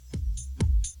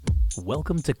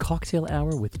Welcome to Cocktail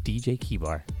Hour with DJ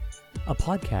Keybar, a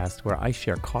podcast where I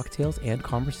share cocktails and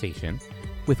conversation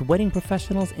with wedding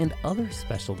professionals and other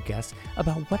special guests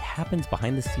about what happens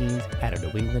behind the scenes at a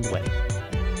New England wedding.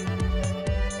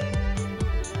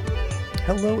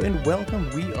 Hello and welcome.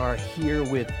 We are here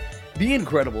with the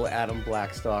incredible Adam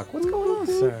Blackstock. What's going on,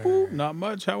 sir? Not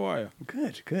much. How are you?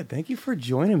 Good, good. Thank you for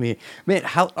joining me. Man,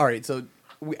 all right, so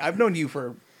I've known you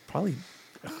for probably,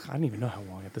 I don't even know how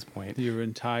long at this point. Your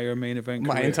entire main event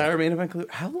My career. entire main event career.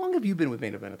 How long have you been with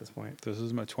main event at this point? This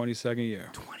is my 22nd year.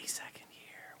 22nd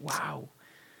year. Wow.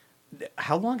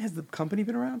 How long has the company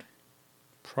been around?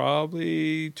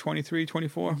 Probably 23,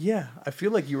 24. Yeah, I feel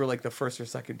like you were like the first or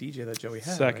second DJ that Joey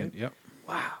had. Second, right? yep.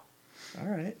 Wow. All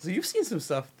right. So you've seen some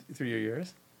stuff through your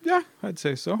years. Yeah, I'd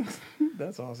say so.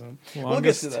 That's awesome. Longest, We'll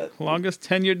get to that. Longest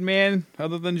tenured man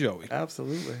other than Joey.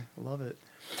 Absolutely. Love it.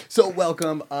 So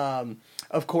welcome.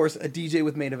 Of course, a DJ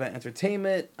with Main Event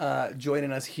Entertainment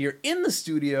joining us here in the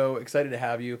studio. Excited to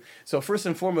have you. So first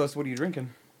and foremost, what are you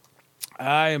drinking?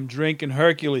 I am drinking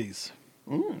Hercules.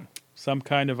 Some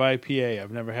kind of IPA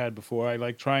I've never had before. I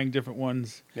like trying different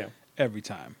ones every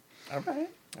time. All right.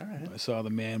 All right. I saw the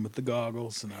man with the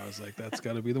goggles, and I was like, that's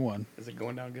got to be the one. Is it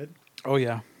going down good? Oh,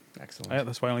 yeah. Excellent.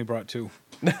 That's why I only brought two.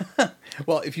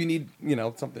 Well, if you need,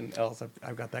 something else,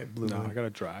 I've got that blue No, one. I got to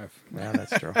drive. Yeah,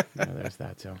 that's true. Yeah, there's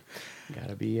that too.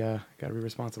 Gotta be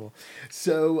responsible.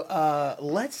 So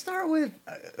let's start with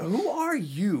who are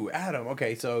you, Adam?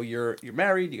 Okay, so you're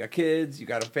married, you got kids, you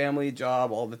got a family,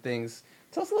 job, all the things.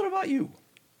 Tell us a little about you.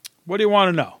 What do you want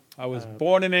to know? I was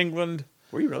born in England.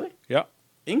 Were you really? Yeah.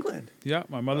 England. Yeah,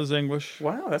 my mother's English.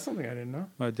 Wow, that's something I didn't know.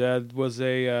 My dad was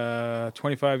a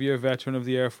 25-year veteran of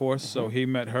the Air Force, so he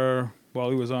met her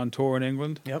while he was on tour in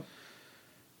England. Yep.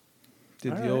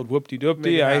 Did All the right. old whoop-de-doopty.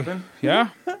 Made it happen. Yeah.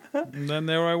 And then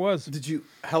there I was.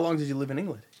 How long did you live in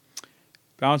England?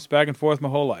 Bounced back and forth my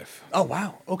whole life. Oh,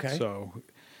 wow. Okay. So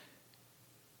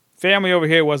family over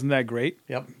here wasn't that great.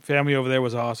 Yep. Family over there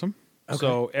was awesome. Okay.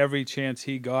 So every chance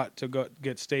he got to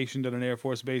get stationed at an Air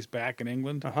Force base back in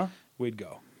England, we'd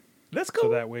go. That's cool. So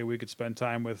that way we could spend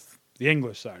time with the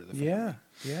English side of the family. Yeah,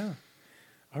 yeah.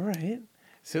 All right.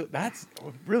 So that's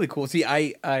really cool. See,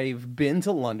 I've been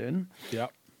to London.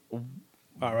 Yep. What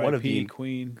R.I.P. have you-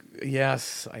 Queen.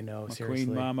 Yes, I know. My Seriously.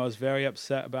 Queen Mom, I was very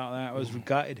upset about that. I was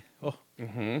gutted. Oh.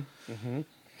 Yeah.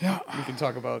 We can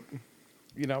talk about.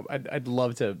 I'd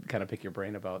love to kind of pick your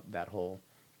brain about that whole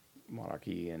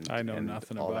monarchy and. I know and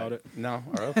nothing all about that. it. No.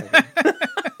 All right, okay.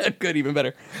 Good, even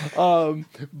better.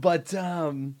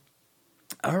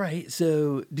 All right.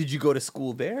 So, did you go to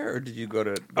school there, or did you go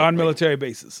to On military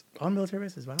bases. on military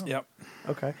bases? Wow. Yep.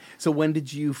 Okay. So, when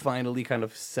did you finally kind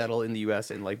of settle in the U.S.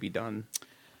 and be done?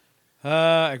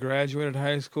 I graduated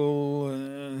high school.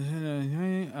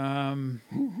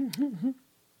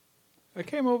 I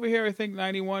came over here, I think,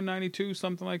 91, 92,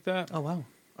 something like that. Oh wow.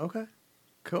 Okay.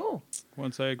 Cool.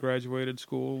 Once I graduated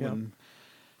school. Yep. And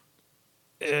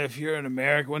if you're an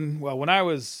American, when I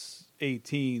was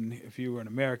 18, if you were an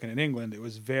American in England, it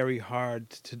was very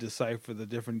hard to decipher the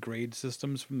different grade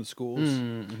systems from the schools.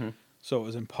 Mm-hmm. So it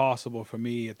was impossible for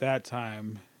me at that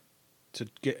time to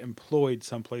get employed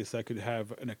someplace I could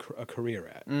have a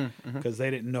career at, because they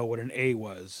didn't know what an A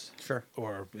was. Sure.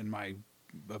 Or in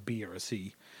a B or a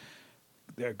C.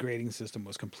 Their grading system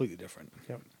was completely different.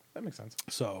 Yep. That makes sense.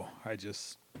 So I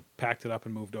just packed it up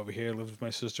and moved over here, lived with my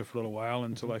sister for a little while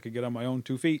until I could get on my own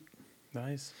 2 feet.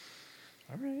 Nice.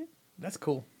 All right. That's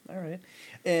cool. All right.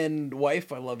 And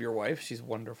wife, I love your wife. She's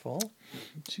wonderful.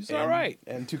 She's all right.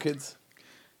 And 2 kids.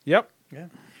 Yep. Yeah.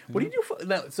 What do you do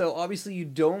now? So obviously you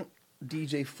don't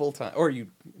DJ full time, or you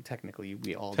technically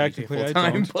we all Technically, DJ I full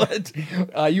time, don't.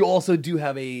 but you also do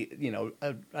have a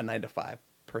 9 to 5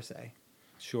 per se.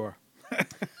 Sure.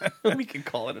 We can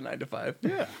call it a 9 to 5.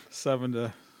 Yeah. 7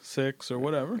 to 6 or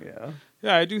whatever. Yeah.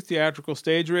 Yeah, I do theatrical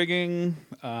stage rigging.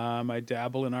 I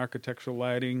dabble in architectural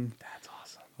lighting. That's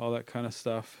awesome. All that kind of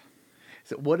stuff.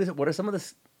 So what are some of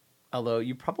the? Although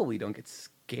you probably don't get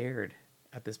scared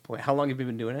at this point. How long have you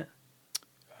been doing it?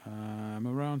 I'm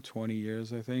around 20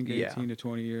 years, I think. 18 to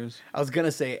 20 years. I was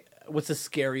gonna say, what's the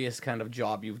scariest kind of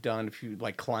job you've done if you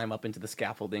climb up into the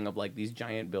scaffolding of these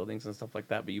giant buildings and stuff like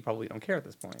that? But you probably don't care at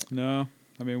this point. No.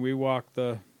 I mean, we walk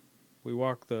the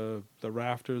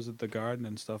rafters at the garden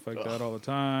and stuff like that all the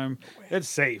time. It's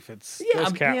safe. There's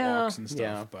catwalks and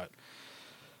stuff, but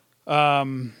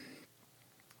I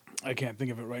can't think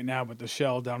of it right now, but the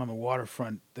Shell down on the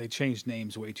waterfront, they changed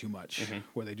names way too much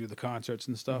where they do the concerts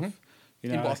and stuff. You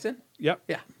know, In Boston? Yep.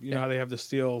 Yeah. You know how they have the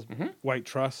steel white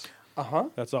truss? Uh-huh.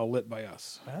 That's all lit by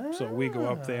us. So we go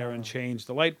up there and change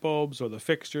the light bulbs or the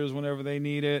fixtures whenever they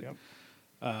need it. Yep.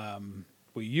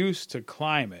 we used to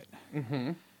climb it,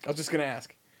 I was just gonna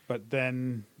ask. but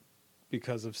then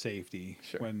because of safety,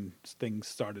 Sure. when things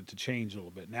started to change a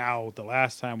little bit. Now, the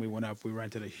last time we went up, we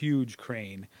rented a huge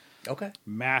crane, Okay.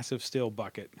 massive steel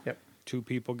bucket. Yep. 2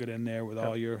 people get in there with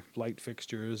all your light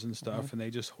fixtures and stuff, and they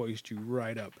just hoist you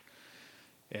right up.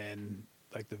 And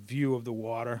like the view of the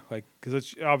water, like, because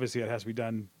it's obviously it has to be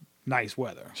done nice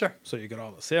weather. Sure. So you got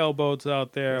all the sailboats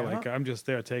out there. Yeah. Like I'm just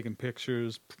there taking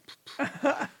pictures.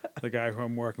 The guy who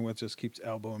I'm working with just keeps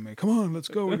elbowing me. Come on, let's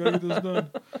go. We gotta get this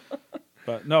done.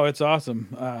 But no, it's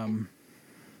awesome.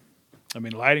 I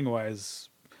mean, lighting wise,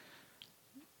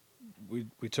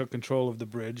 we took control of the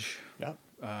bridge. Yep.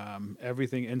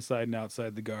 Everything inside and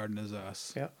outside the garden is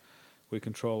us. Yep. We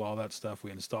control all that stuff.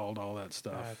 We installed all that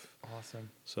stuff. That's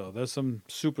awesome. So there's some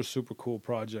super, super cool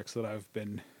projects that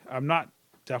I'm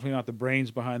definitely not the brains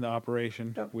behind the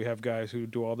operation. Yep. We have guys who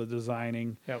do all the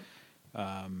designing. Yep.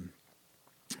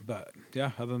 But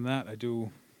yeah, other than that,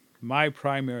 my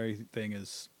primary thing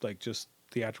is like just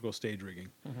theatrical stage rigging.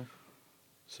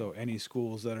 So any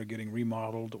schools that are getting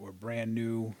remodeled or brand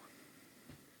new,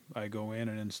 I go in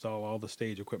and install all the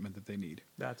stage equipment that they need.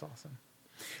 That's awesome.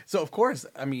 So of course,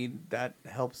 I mean that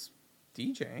helps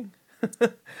DJing.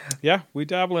 Yeah, we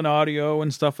dabble in audio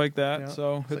and stuff like that. Yeah.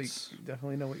 So you it's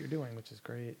definitely know what you're doing, which is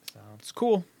great. So it's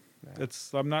cool. yeah.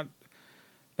 I'm not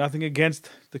nothing against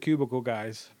the cubicle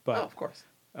guys, Oh, but of course.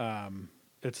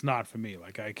 it's not for me.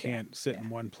 Like I can't sit in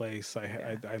one place.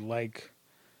 I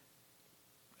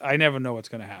never know what's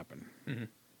going to happen.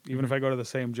 Even if I go to the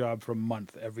same job for a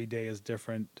month, every day is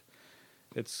different.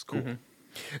 It's cool.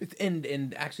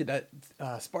 And actually that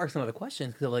sparks another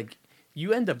question. So like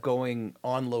you end up going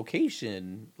on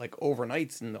location like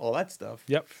overnights and all that stuff.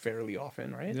 Yep. Fairly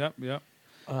often, right? Yep.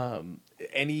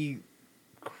 Any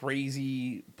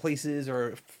crazy places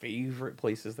or favorite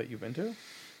places that you've been to?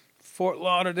 Fort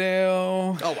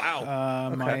Lauderdale. Oh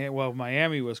wow. Okay.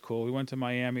 Miami was cool. We went to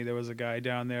Miami. There was a guy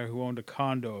down there who owned a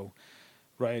condo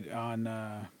right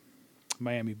on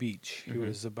Miami Beach. He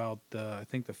was about I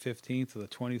think the 15th or the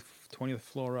 20th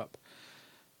floor up.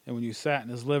 And when you sat in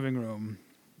his living room,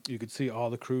 you could see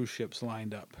all the cruise ships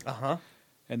lined up.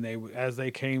 And as they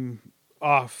came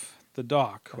off the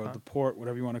dock or the port,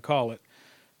 whatever you want to call it,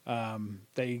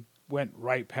 they went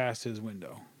right past his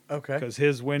window. Okay. Because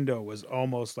his window was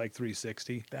almost like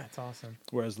 360. That's awesome.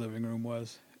 Where his living room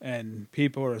was. And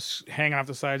people are hanging off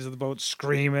the sides of the boat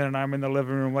screaming, and I'm in the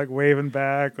living room like waving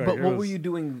back. Like, But what were you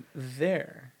doing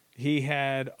there? He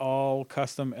had all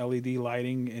custom LED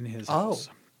lighting in his house.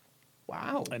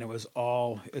 Wow. And it's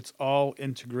all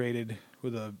integrated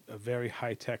with a very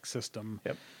high-tech system.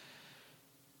 Yep.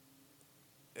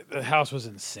 The house was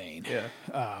insane.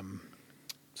 Yeah.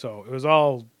 So it was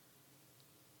all,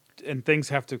 and things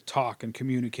have to talk and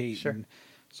communicate. Sure. And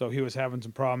so he was having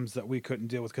some problems that we couldn't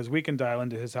deal with because we can dial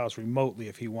into his house remotely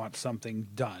if he wants something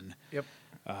done. Yep.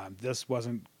 This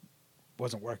wasn't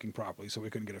working properly, so we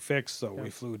couldn't get it fixed. So we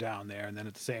flew down there, and then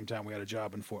at the same time we had a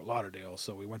job in Fort Lauderdale.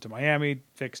 So we went to Miami,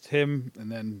 fixed him,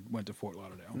 and then went to Fort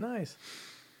Lauderdale. Nice.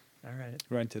 All right.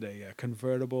 Rented a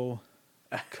convertible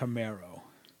Camaro.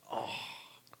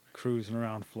 Cruising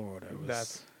around Florida. It was,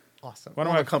 That's awesome. One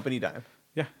of On my a company dime.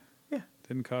 Yeah. Yeah.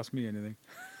 Didn't cost me anything.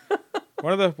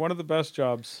 one of the best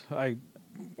jobs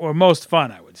or most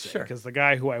fun, I would say. Sure. Because the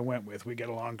guy who I went with, we get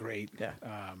along great. Yeah.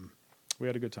 We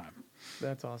had a good time.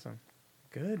 That's awesome.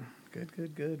 Good.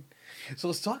 So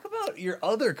let's talk about your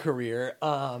other career.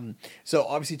 So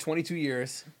obviously 22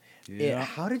 years. Yeah.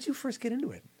 How did you first get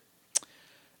into it?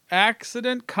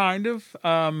 Accident, kind of.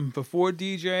 Before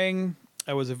DJing,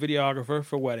 I was a videographer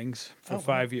for weddings for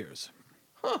 5 years.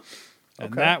 Huh.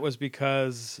 And Okay. that was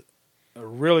because a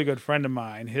really good friend of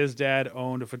mine, his dad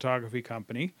owned a photography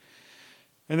company.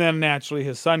 And then naturally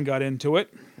his son got into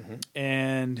it.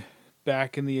 And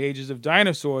back in the ages of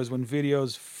dinosaurs, when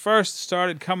videos first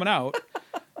started coming out,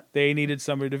 they needed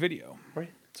somebody to video.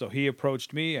 Right. So he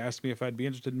approached me, asked me if I'd be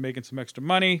interested in making some extra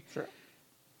money. Sure.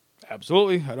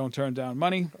 Absolutely. I don't turn down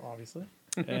money. Obviously.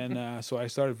 And so I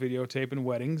started videotaping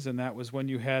weddings, and that was when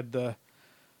you had the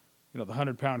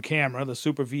 100-pound camera, the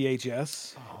Super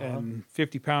VHS, and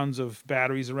 50 pounds of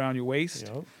batteries around your waist.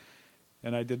 Yep.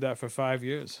 And I did that for 5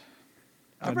 years.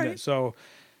 All And, right. so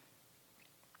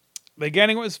the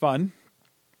beginning was fun,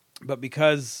 but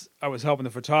because I was helping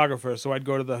the photographer, so I'd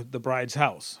go to the bride's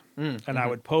house, and I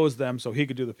would pose them so he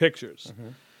could do the pictures.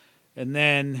 And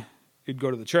then you'd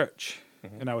go to the church,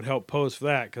 and I would help pose for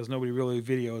that because nobody really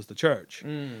videos the church.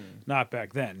 Not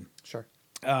back then. Sure.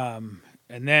 And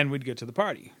then we'd get to the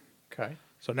party. Okay.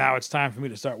 So now it's time for me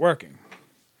to start working.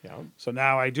 Yeah. So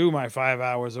now I do my 5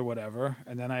 hours or whatever,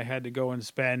 and then I had to go and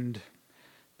spend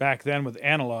back then with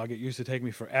analog, it used to take me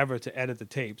forever to edit the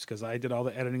tapes because I did all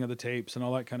the editing of the tapes and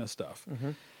all that kind of stuff. Mm-hmm.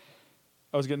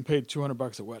 I was getting paid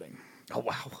 $200 a wedding, Oh,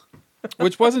 wow.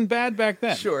 which wasn't bad back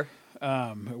then. Sure.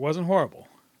 It wasn't horrible,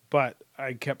 but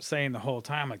I kept saying the whole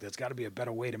time, like, there's got to be a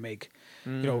better way to make,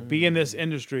 be in this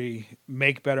industry,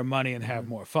 make better money and have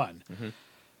more fun. Mm-hmm.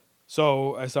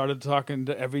 So I started talking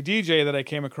to every DJ that I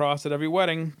came across at every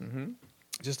wedding, Mm-hmm.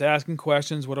 just asking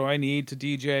questions. What do I need to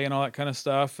DJ and all that kind of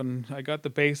stuff? And I got the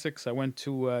basics. I went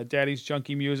to Daddy's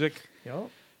Junkie Music. Yep.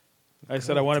 I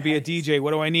said, I want to be a DJ.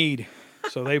 What do I need?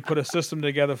 So they put a system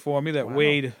together for me that Wow.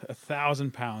 weighed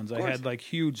 1,000 pounds. I course. had like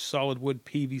huge solid wood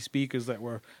PV speakers that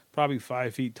were probably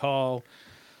 5 feet tall.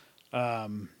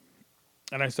 And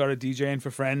I started DJing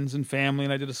for friends and family,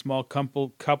 and I did a small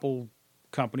couple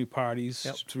company parties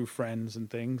Yep. through friends and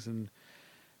things. And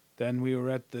then we were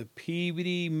at the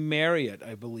Peabody Marriott,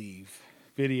 I believe,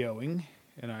 videoing,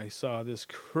 and I saw this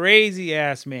crazy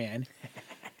ass man.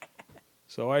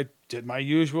 So I did my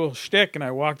usual shtick, and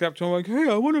I walked up to him like, "Hey,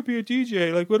 I want to be a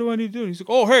DJ. Like, what do I need to do?" And he's like,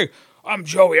 "Oh, hey, I'm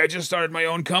Joey. I just started my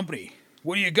own company.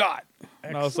 What do you got?"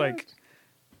 And I was like,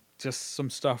 "Just some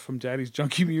stuff from Daddy's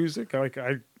Junkie Music. I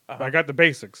got the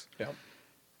basics." Yep.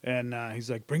 And he's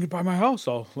like, "Bring it by my house.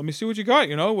 Let me see what you got.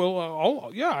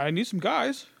 Well, yeah, I need some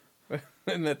guys."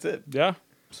 And that's it. Yeah.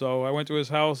 So I went to his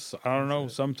house. I don't know,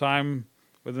 sometime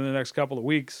within the next couple of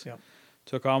weeks. Yep.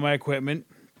 Took all my equipment.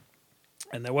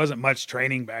 And there wasn't much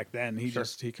training back then. He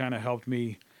kind of helped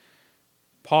me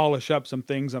polish up some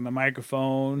things on the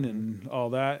microphone and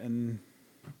all that, and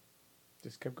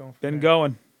Just kept going. been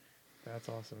going. That's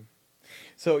awesome.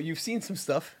 So you've seen some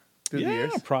stuff through the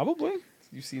years. Probably.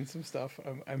 You've seen some stuff,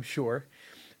 I'm sure.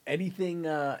 Anything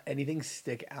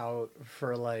stick out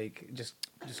for like just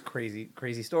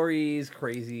crazy stories,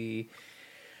 crazy,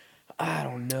 I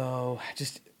don't know,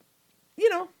 just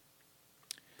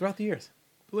throughout the years.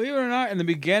 Believe it or not, in the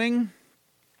beginning,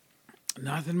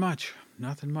 nothing much.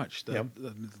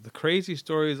 The crazy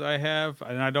stories I have,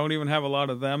 and I don't even have a lot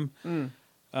of them,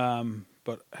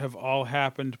 but have all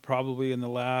happened probably in the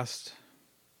last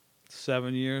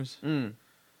 7 years.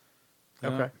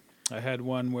 Okay. I had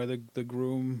one where the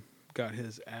groom got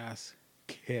his ass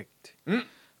kicked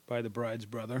by the bride's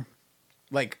brother.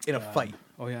 Like in a fight.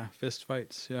 Oh yeah, fist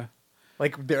fights. Yeah.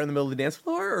 Like they're in the middle of the dance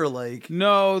floor, or like.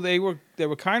 No, they were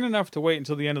kind enough to wait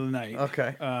until the end of the night.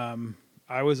 Okay.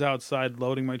 I was outside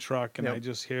loading my truck, and Yep. I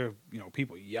just hear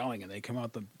people yelling, and they come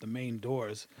out the main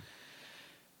doors.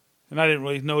 And I didn't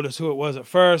really notice who it was at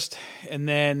first, and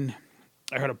then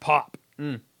I heard a pop.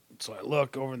 So I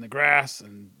look over in the grass,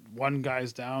 and one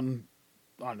guy's down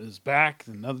on his back,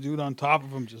 and another dude on top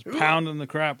of him just pounding the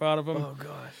crap out of him. Oh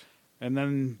gosh. And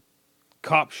then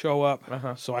cops show up,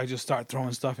 so I just start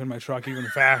throwing stuff in my truck even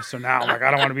faster now. Like, I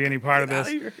don't want to be any part of Get this.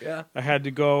 outta here. Yeah. I had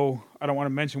to go, I don't want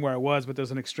to mention where I was, but there's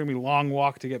an extremely long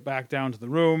walk to get back down to the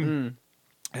room.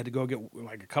 I had to go get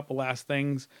like a couple last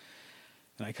things.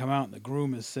 And I come out, and the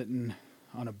groom is sitting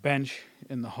on a bench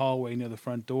in the hallway near the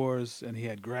front doors, and he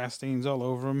had grass stains all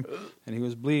over him, and he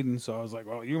was bleeding. So I was like,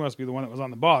 well, you must be the one that was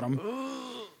on the bottom.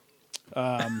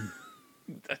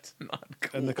 That's not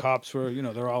cool. And the cops were,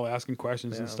 they're all asking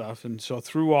questions and stuff. And so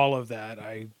through all of that,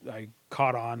 I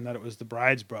caught on that it was the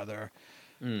bride's brother.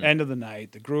 End of the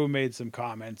night, the groom made some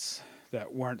comments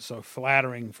that weren't so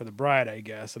flattering for the bride, I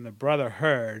guess. And the brother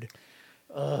heard.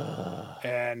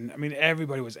 And, I mean,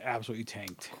 everybody was absolutely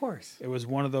tanked. Of course. It was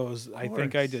one of those, I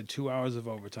think I did 2 hours of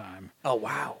overtime. Oh,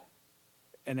 wow.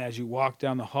 And as you walk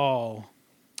down the hall,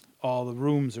 all the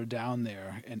rooms are down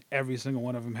there. And every single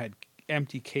one of them had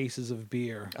empty cases of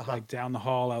beer, like down the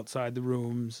hall outside the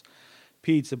rooms,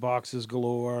 pizza boxes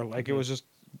galore. Like it was just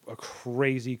a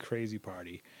crazy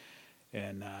party.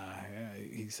 And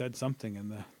he said something,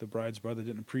 and the bride's brother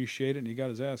didn't appreciate it, and he got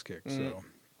his ass kicked. So,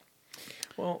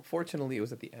 Well, fortunately, it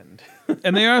was at the end.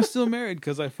 and they are still married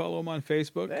because I follow them on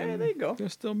Facebook. Hey, and there you go. They're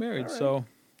still married, All right. so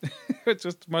it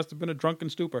just must have been a drunken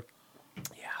stupor.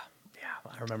 Yeah.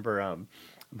 I remember. I'm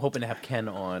hoping to have Ken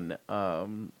on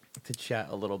to chat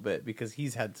a little bit because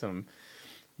he's had some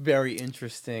very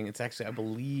interesting. It's actually, I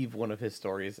believe, one of his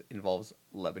stories involves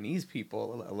Lebanese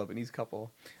people, a Lebanese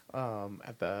couple,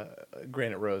 at the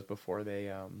Granite Rose before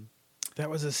they. That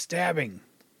was a stabbing.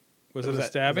 Was it a that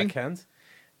stabbing? Ken's?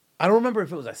 I don't remember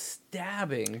if it was a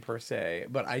stabbing per se,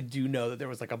 but I do know that there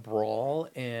was like a brawl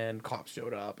and cops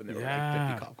showed up and there were like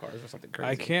 50 cop cars or something crazy.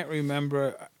 I can't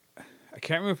remember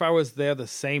if I was there the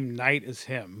same night as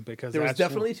him because There was that's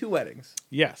definitely two weddings.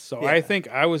 Yes, so Yeah. I think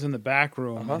I was in the back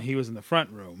room and he was in the front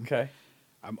room. Okay.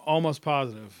 I'm almost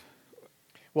positive.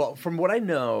 Well, from what I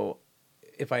know,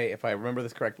 if I remember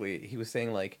this correctly, he was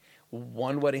saying like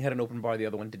one wedding had an open bar, the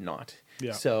other one did not.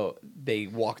 Yeah. So they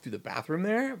walked through the bathroom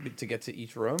there to get to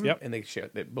each room, Yep.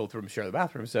 and both rooms share the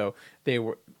bathroom. So they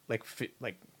were like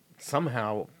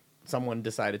somehow someone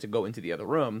decided to go into the other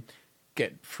room,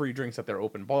 get free drinks at their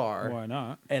open bar. Why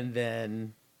not? And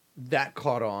then that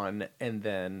caught on, and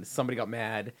then somebody got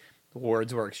mad,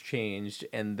 words were exchanged,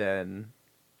 and then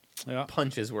Yeah.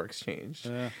 punches were exchanged.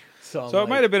 Yeah. So, So it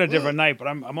might have been a different night, but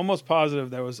I'm almost positive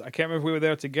there was. I can't remember if we were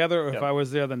there together or if Yep. I was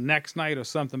there the next night or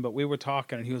something. But we were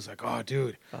talking, and he was like, "Oh,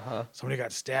 dude, Uh-huh. somebody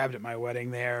got stabbed at my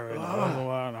wedding there," and blah, blah,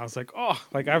 blah. And I was like, "Oh,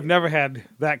 like I've never had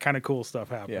that kind of cool stuff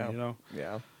happen." Yeah. You know,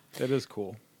 Yeah. it is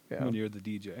cool Yeah. when you're the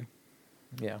DJ.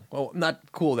 Yeah. Well,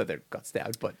 not cool that they got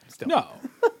stabbed, but still. No,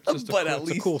 it's just But a, at cool,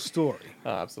 it's a least- cool story.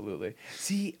 Absolutely.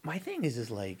 See, my thing is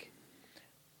like,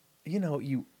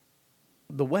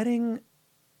 the wedding.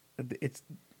 It's.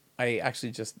 I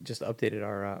actually just updated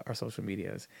our social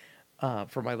medias.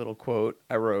 For my little quote,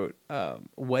 I wrote,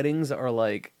 "Weddings are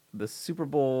like the Super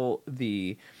Bowl,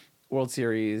 the World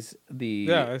Series,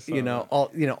 Yeah, I saw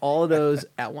that. all of those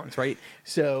at once, right?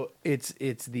 So it's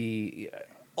the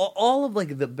all of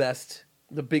like the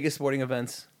biggest sporting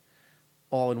events,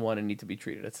 all in one, and need to be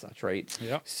treated as such, right?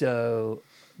 Yep. So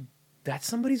that's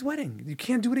somebody's wedding. You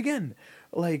can't do it again.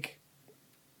 Like,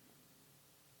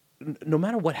 no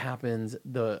matter what happens,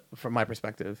 from my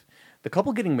perspective, the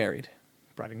couple getting married,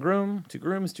 bride and groom, two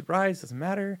grooms, two brides, doesn't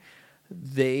matter.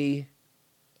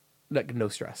 Like, no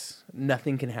stress.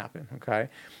 Nothing can happen, okay?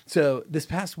 So this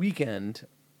past weekend,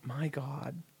 my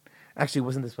God. Actually, it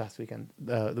wasn't this past weekend,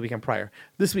 the weekend prior.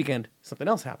 This weekend, something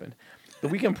else happened. The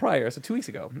weekend prior, so 2 weeks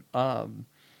ago,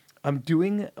 I'm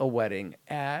doing a wedding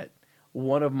at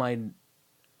one of my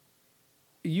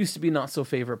used to be not so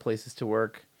favorite places to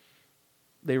work.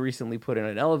 They recently put in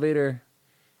an elevator.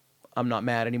 I'm not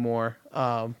mad anymore.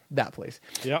 That place.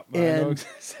 Yep, I know And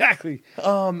exactly.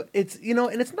 it's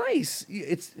and it's nice.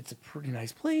 It's a pretty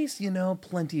nice place.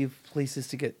 Plenty of places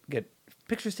to get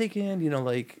pictures taken.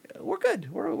 Like we're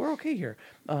good. We're okay here.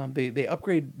 They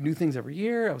upgrade new things every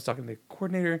year. I was talking to the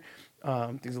coordinator.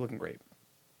 Things are looking great.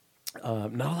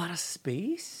 Not a lot of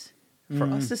space for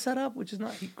us to set up, which is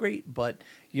not great, but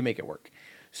you make it work.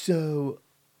 So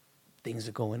things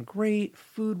are going great.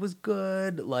 Food was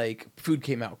good. Like, food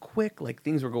came out quick. Like,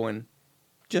 things were going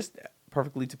just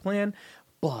perfectly to plan.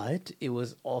 But it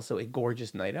was also a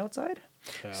gorgeous night outside.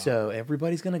 Yeah. So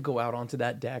everybody's going to go out onto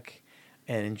that deck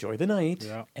and enjoy the night.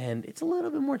 Yeah. And it's a little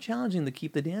bit more challenging to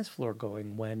keep the dance floor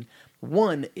going when,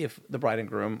 if the bride and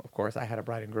groom, of course, I had a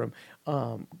bride and groom,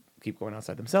 keep going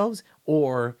outside themselves,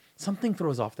 or something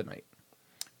throws off the night.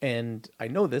 And I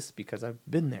know this because I've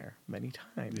been there many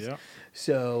times. Yeah.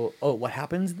 So, what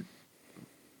happens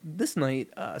this night?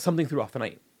 Something threw off the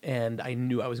night. And I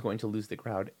knew I was going to lose the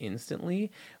crowd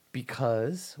instantly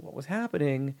because what was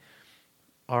happening,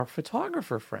 our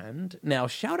photographer friend, now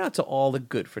shout out to all the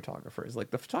good photographers, like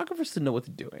the photographers that know what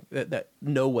they're doing, that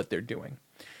know what they're doing.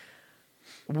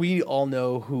 We all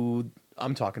know who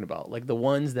I'm talking about, like the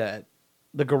ones that,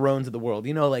 the Garones of the world,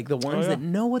 like the ones that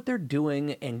know what they're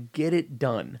doing and get it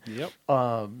done. Yep.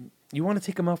 You want to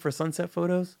take them out for sunset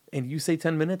photos and you say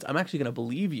 10 minutes? I'm actually going to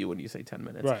believe you when you say 10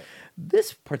 minutes. Right.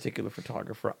 This particular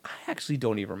photographer, I actually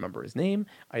don't even remember his name.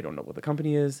 I don't know what the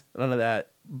company is, none of that.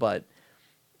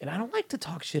 And I don't like to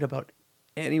talk shit about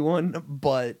anyone,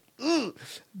 but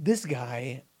this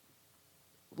guy,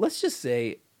 let's just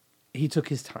say he took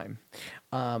his time.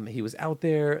 He was out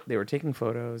there, they were taking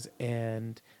photos,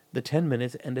 and the 10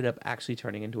 minutes ended up actually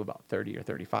turning into about 30 or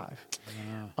 35.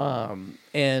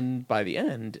 And by the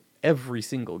end, every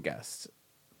single guest,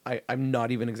 I'm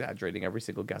not even exaggerating, every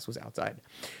single guest was outside.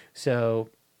 So,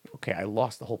 okay, I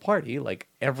lost the whole party. Like,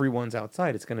 everyone's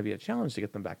outside. It's going to be a challenge to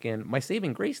get them back in. My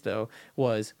saving grace, though,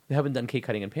 was they haven't done cake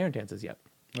cutting and parent dances yet.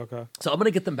 Okay. So I'm going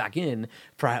to get them back in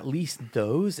for at least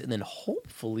those, and then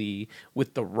hopefully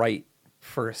with the right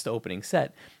first opening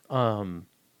set,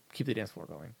 keep the dance floor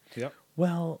going. Yep.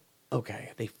 Well,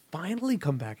 okay, they finally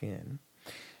come back in,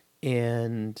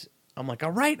 and I'm like,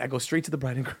 all right. I go straight to the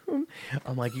bride and groom.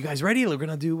 I'm like, you guys ready? We're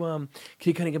gonna do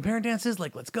cake cutting and parent dances.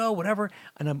 Like, let's go, whatever.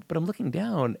 But I'm looking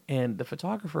down, and the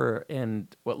photographer and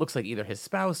what looks like either his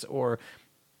spouse or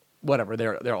whatever,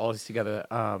 they're all together.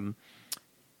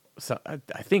 So I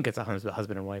think it's a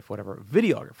husband and wife, whatever,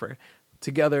 videographer.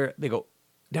 Together, they go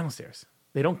downstairs.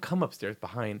 They don't come upstairs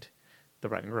behind the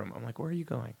bride and groom. I'm like, where are you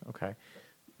going? Okay.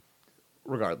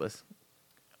 Regardless,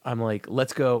 I'm like,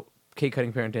 let's go cake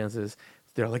cutting parent dances.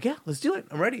 They're like, yeah, let's do it.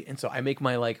 I'm ready. And so I make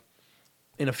my, like,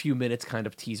 in a few minutes kind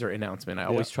of teaser announcement. I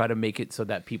always try to make it so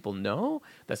that people know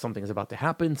that something is about to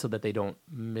happen so that they don't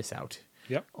miss out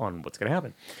Yep. on what's going to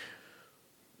happen.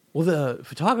 Well, the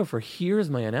photographer hears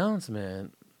my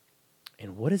announcement,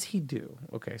 and what does he do?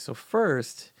 Okay, so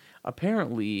first,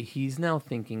 apparently, he's now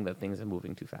thinking that things are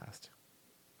moving too fast.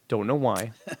 Don't know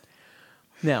why.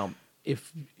 Now,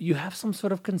 if you have some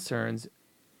sort of concerns,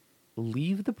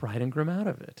 leave the bride and groom out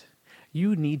of it.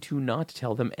 You need to not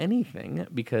tell them anything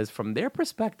because, from their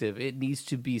perspective, it needs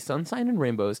to be sunshine and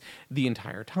rainbows the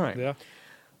entire time. Yeah.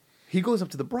 He goes up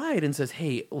to the bride and says,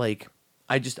 "Hey, like,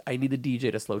 I need the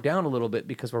DJ to slow down a little bit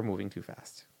because we're moving too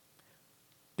fast."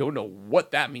 Don't know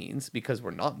what that means because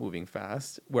we're not moving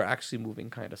fast. We're actually moving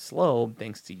kind of slow,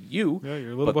 thanks to you. Yeah,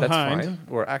 you're a little but behind. That's fine.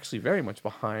 We're actually very much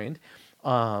behind.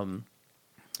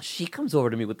 She comes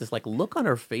over to me with this like look on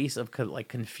her face of like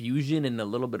confusion and a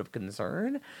little bit of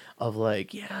concern of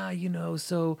like, yeah,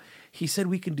 so he said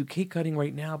we can do cake cutting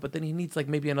right now, but then he needs like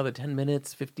maybe another 10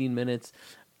 minutes, 15 minutes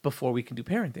before we can do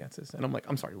parent dances. And I'm like,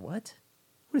 I'm sorry, what?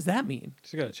 What does that mean?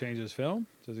 He's got to change his film.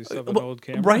 Does he still have an old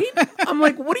camera? Right? I'm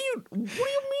like, what do you mean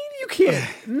you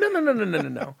can't?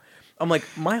 No. I'm like,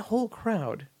 my whole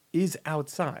crowd is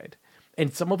outside.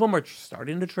 And some of them are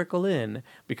starting to trickle in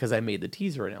because I made the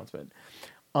teaser announcement.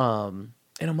 And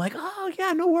I'm like, oh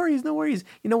yeah, no worries.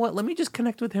 You know what? Let me just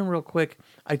connect with him real quick.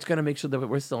 I just gotta make sure that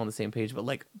we're still on the same page. But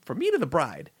like for me to the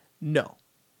bride, no,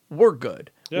 we're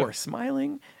good. Yeah. We're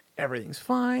smiling. Everything's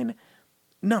fine.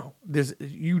 No,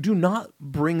 you do not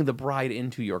bring the bride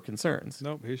into your concerns.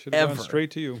 Nope, he should have gone straight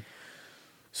to you.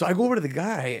 So I go over to the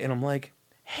guy and I'm like,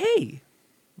 hey,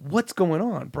 what's going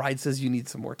on? Bride says you need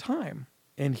some more time.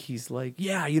 And he's like,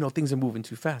 yeah, things are moving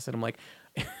too fast. And I'm like,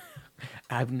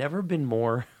 I've never been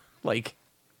more like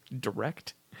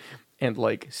direct and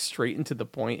like straight into the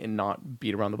point and not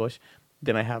beat around the bush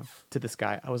than I have to this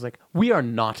guy. I was like, we are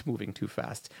not moving too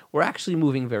fast. We're actually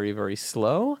moving very, very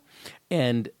slow.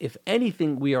 And if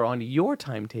anything, we are on your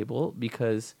timetable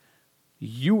because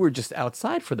you were just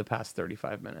outside for the past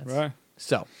 35 minutes. Right.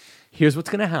 So here's what's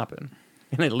going to happen.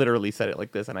 And I literally said it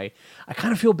like this. And I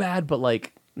kind of feel bad, but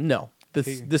like, no,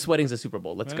 this wedding's a Super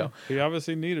Bowl. Let's go. He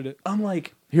obviously needed it. I'm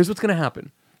like, here's what's going to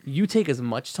happen. You take as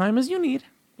much time as you need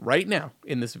right now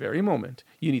in this very moment.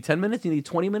 You need 10 minutes. You need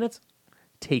 20 minutes.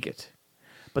 Take it.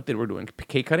 But then we're doing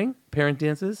cake cutting, parent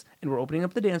dances, and we're opening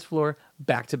up the dance floor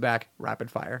back to back,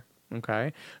 rapid fire.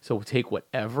 Okay? So take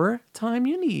whatever time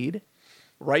you need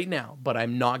right now, but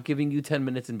I'm not giving you 10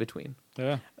 minutes in between.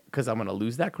 Yeah. Because I'm going to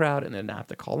lose that crowd, and then I have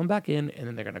to call them back in, and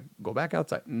then they're going to go back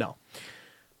outside. No.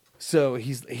 So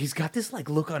he's got this like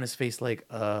look on his face like,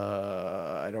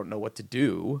 I don't know what to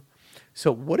do.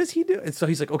 So what does he do? And so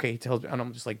he's like, okay, he tells me, and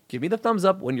I'm just like, give me the thumbs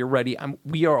up when you're ready.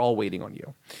 We are all waiting on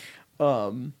you.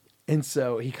 And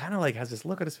so he kind of like has this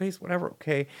look on his face, whatever.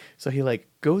 Okay. So he like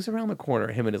goes around the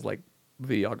corner, him and his like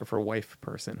videographer, wife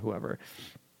person, whoever.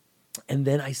 And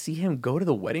then I see him go to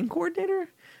the wedding coordinator,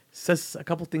 says a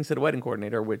couple things to the wedding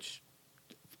coordinator, which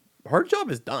her job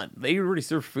is done. They already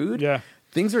served food. Yeah.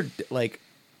 Things are like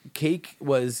cake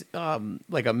was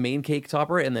like a main cake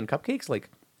topper and then cupcakes. Like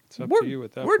It's up to you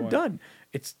at that point. We're done.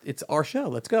 It's our show.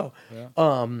 Let's go.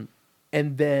 Yeah.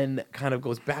 And then kind of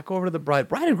goes back over to the bride.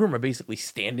 Bride and groom are basically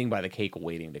standing by the cake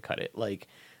waiting to cut it. Like,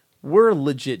 we're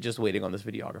legit just waiting on this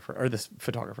videographer or this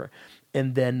photographer.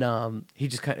 And then he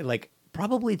just kind of like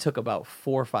probably took about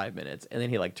 4 or 5 minutes. And then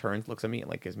he like turns, looks at me and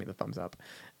like gives me the thumbs up.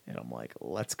 And I'm like,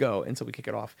 let's go. And so we kick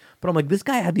it off. But I'm like, this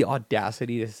guy had the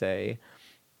audacity to say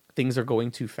things are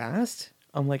going too fast.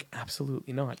 I'm like,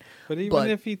 absolutely not. But even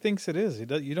if he thinks it is,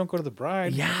 you don't go to the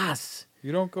bride. Yes.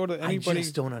 You don't go to anybody. I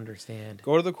just don't understand.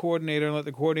 Go to the coordinator and let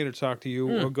the coordinator talk to you,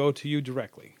 or go to you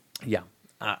directly. Yeah.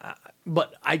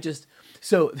 But I just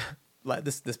so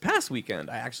this past weekend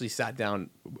I actually sat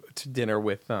down to dinner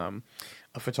with a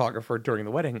photographer during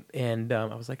the wedding, and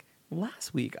I was like,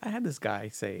 last week I had this guy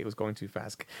say it was going too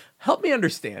fast. Help me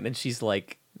understand. And she's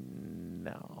like,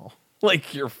 no,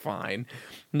 like you're fine.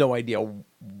 No idea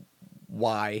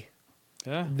why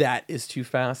that is too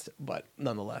fast, but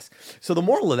nonetheless. So the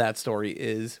moral of that story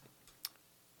is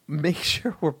make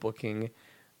sure we're booking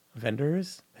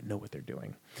vendors that know what they're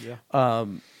doing. Yeah.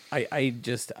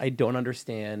 I don't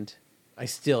understand.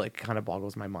 It kind of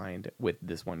boggles my mind with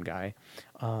this one guy.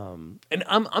 And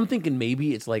I'm thinking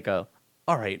maybe it's like all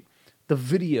right, the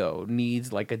video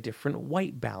needs like a different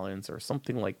white balance or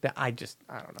something like that. I don't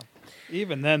know.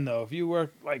 Even then though, if you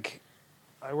work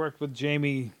I worked with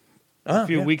Jamie a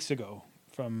few weeks ago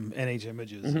from NH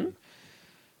Images. Mm-hmm.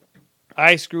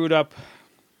 I screwed up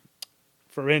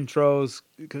for intros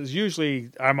because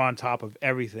usually I'm on top of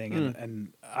everything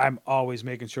and I'm always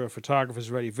making sure a photographer's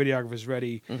ready, videographer's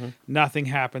ready. Mm-hmm. Nothing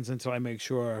happens until I make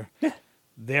sure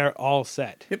they're all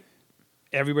set. Yep.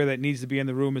 Everybody that needs to be in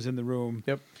the room is in the room.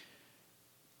 Yep.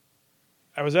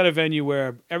 I was at a venue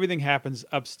where everything happens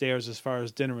upstairs as far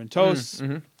as dinner and toasts.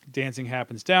 Dancing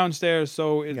happens downstairs,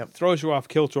 so it throws you off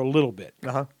kilter a little bit.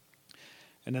 And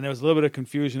then there was a little bit of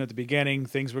confusion at the beginning.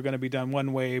 Things were going to be done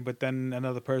one way, but then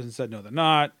another person said, no, they're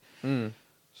not.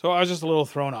 So I was just a little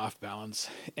thrown off balance.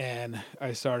 And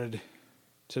I started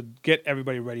to get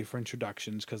everybody ready for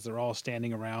introductions because they're all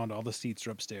standing around. All the seats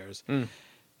are upstairs.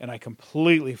 And I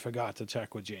completely forgot to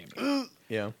check with Jamie.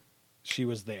 She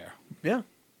was there.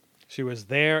 She was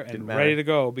there and ready to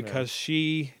go because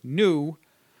she knew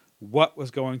what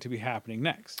was going to be happening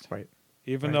next.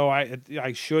 Even though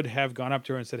I should have gone up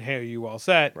to her and said, "Hey, are you all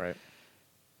set?"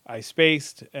 I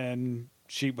spaced,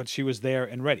 but she was there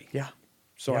and ready.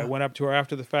 So I went up to her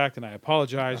after the fact and I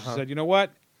apologized. She said, "You know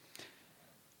what?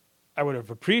 I would have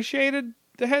appreciated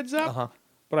the heads up,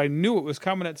 but I knew it was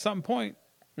coming at some point,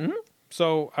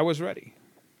 so I was ready."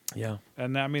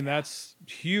 And I mean that's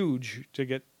huge to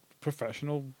get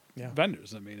professional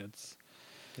vendors. I mean it's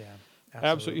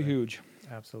absolutely huge.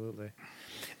 Absolutely.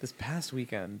 This past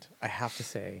weekend, I have to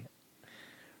say,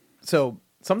 so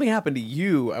something happened to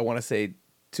you, I want to say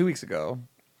 2 weeks ago,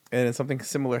 and then something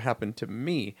similar happened to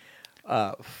me.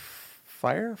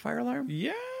 Fire alarm?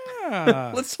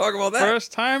 Yeah. Let's talk about that.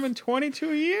 First time in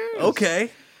 22 years.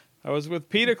 Okay. I was with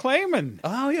Peter Clayman.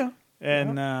 Oh, yeah.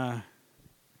 And at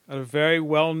a very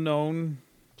well-known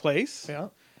place.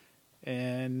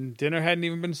 And dinner hadn't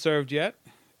even been served yet.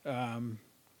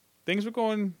 Things were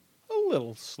going a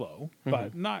little slow,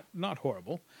 but not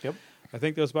horrible. I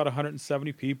think there was about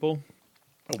 170 people.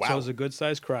 Oh, wow. So it was a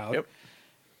good-sized crowd.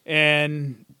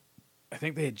 And I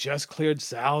think they had just cleared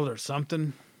salad or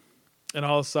something. And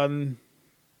all of a sudden,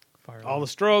 all the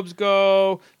strobes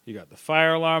go. You got the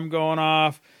fire alarm going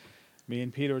off. Me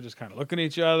and Peter were just kind of looking at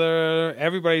each other.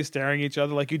 Everybody's staring at each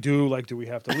other like you do. Like, do we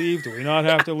have to leave? Do we not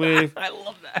have to leave? I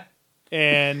love that.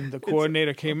 And the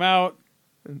coordinator came out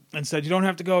and said, you don't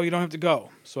have to go, you don't have to go.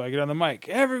 So I get on the mic.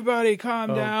 Everybody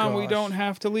calm down. We don't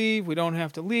have to leave. We don't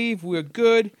have to leave. We're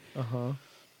good.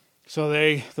 So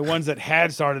the ones that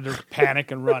had started to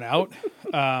panic and run out,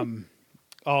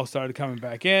 all started coming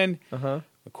back in. The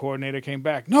coordinator came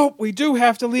back. Nope, we do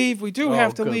have to leave. We do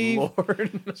have to leave.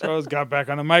 Lord. So I got back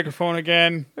on the microphone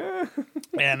again.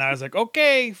 And I was like,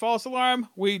 okay, false alarm.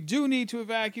 We do need to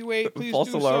evacuate. Please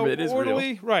false do alarm, so it is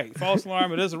orderly. real. Right, false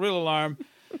alarm. It is a real alarm.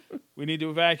 We need to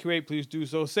evacuate. Please do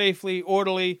so safely,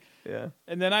 orderly.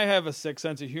 And then I have a sick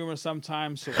sense of humor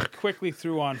sometimes, so I quickly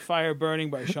threw on Fire Burning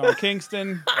by Sean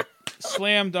Kingston,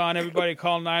 slammed on Everybody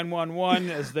Call 911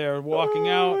 as they're walking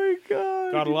out. Oh, my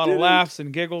God. Got a lot of laughs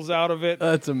and giggles out of it.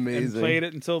 That's amazing. And played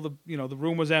it until the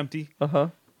room was empty.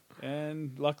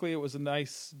 And luckily it was a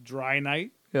nice dry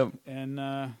night.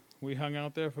 And we hung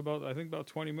out there for about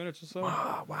 20 minutes or so.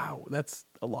 Wow, that's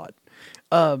a lot.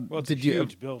 Well, it's a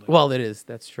huge building. Well, it is.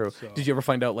 That's true. So, did you ever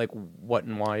find out like what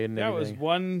and why and that everything? was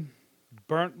one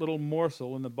burnt little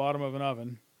morsel in the bottom of an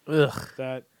oven.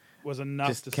 That was enough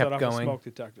Just to kept set off going. a smoke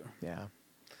detector. Yeah.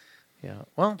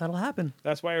 Well, that'll happen.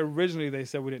 That's why originally they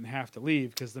said we didn't have to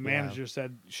leave because the manager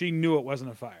said she knew it wasn't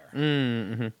a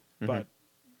fire. But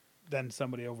then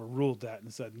somebody overruled that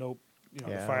and said, nope.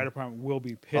 The fire department will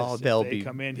be pissed if they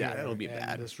come in here. It'll be and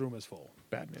bad. This room is full.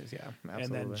 Bad news, absolutely.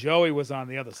 And then Joey was on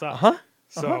the other side.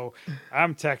 So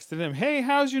I'm texting him, hey,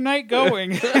 how's your night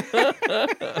going? He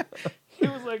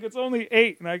was like, it's only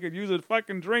 8 and I could use a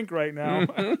fucking drink right now.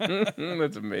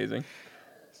 That's amazing.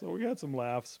 So we had some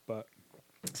laughs, but.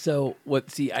 So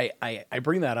I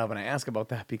bring that up and I ask about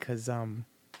that because I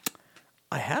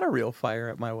had a real fire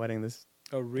at my wedding this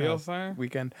A real fire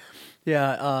weekend.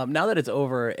 Yeah. Now that it's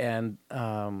over, and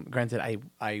granted,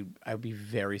 I'd be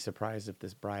very surprised if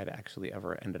this bride actually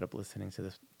ever ended up listening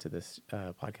to this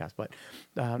podcast. But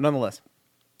nonetheless,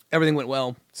 everything went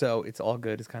well, so it's all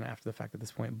good. It's kind of after the fact at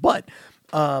this point. But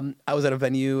I was at a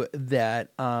venue that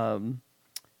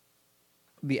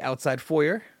the outside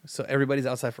foyer, so everybody's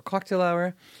outside for cocktail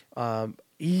hour.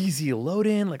 Easy load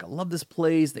in. Like, I love this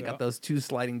place. They got those 2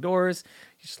 sliding doors.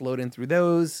 You just load in through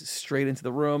those, straight into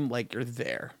the room. Like, you're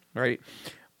there, right?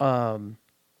 Everybody's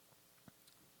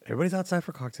outside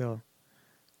for cocktail.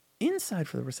 Inside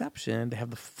for the reception, they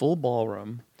have the full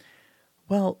ballroom.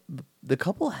 Well, the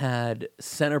couple had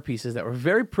centerpieces that were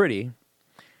very pretty.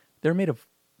 They're made of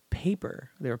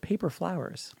paper. They were paper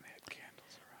flowers.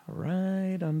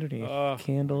 Right underneath.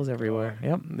 Candles everywhere.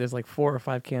 Yep. There's like 4 or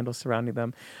 5 candles surrounding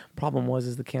them. Problem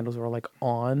was the candles were like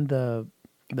on the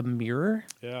mirror.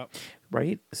 Yeah.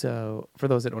 Right? So for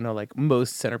those that don't know, like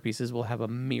most centerpieces will have a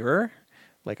mirror,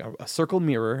 like a circle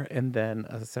mirror, and then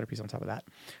a centerpiece on top of that.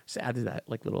 Just added that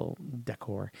like little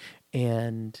decor.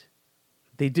 And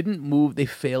they didn't move. They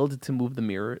failed to move the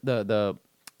mirror, the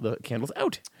candles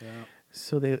out. Yeah.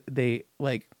 So they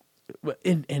like,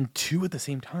 and two at the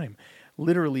same time.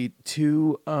 Literally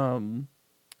two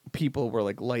people were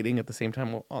like lighting at the same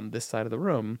time on this side of the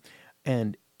room,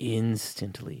 and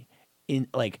instantly, in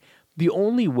like the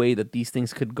only way that these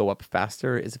things could go up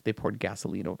faster is if they poured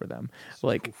gasoline over them,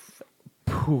 like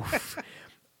poof.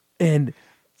 And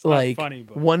It's not like funny,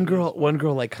 but one it girl is one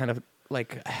girl like kind of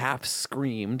like half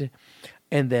screamed,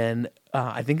 and then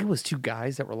I think it was two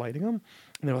guys that were lighting them,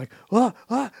 and they were like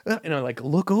and I like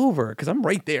look over because I'm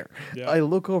right there. Yeah. I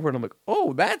look over and I'm like,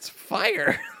 oh, that's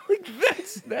fire. Like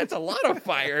that's a lot of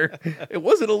fire. It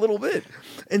wasn't a little bit.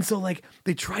 And so like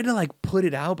they try to like put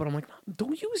it out, but I'm like,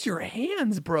 don't use your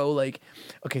hands, bro. Like,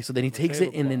 okay, so then he takes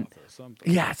it and then Tablecloth or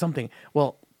something. yeah, something.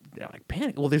 Well, they're like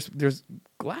panic. Well, there's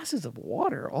glasses of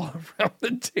water all around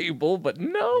the table, but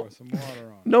no, Pour some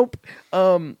water on.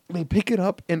 nope. They pick it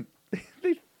up and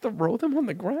they throw them on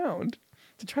the ground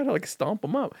to try to like stomp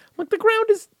them up. I'm like, the ground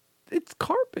it's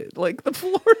carpet. Like the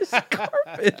floor is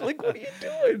carpet. Like, what are you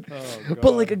doing? Oh,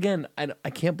 But like God. again, I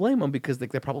can't blame them because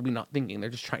like they're probably not thinking. They're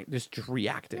just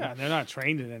reacting. Yeah, they're not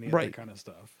trained in any of Right. that kind of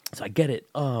stuff. So I get it.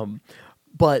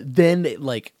 But then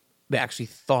like they actually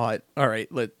thought, all right,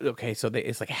 okay, so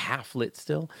it's like half lit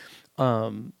still.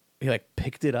 He like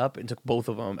picked it up and took both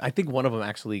of them. I think one of them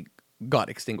actually got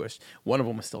extinguished. One of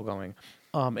them was still going.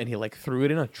 And he like threw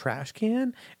it in a trash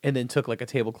can and then took like a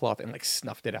tablecloth and like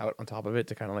snuffed it out on top of it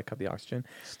to kind of like cut the oxygen.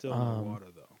 Still no water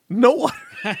though. No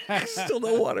water. Still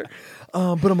no water.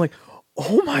 But I'm like,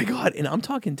 oh my God. And I'm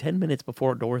talking 10 minutes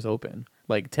before doors open,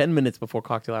 like 10 minutes before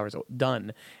cocktail hours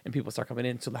done and people start coming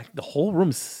in. So like the whole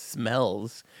room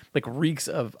smells like reeks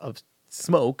of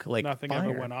smoke, like Nothing fire.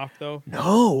 ever went off though.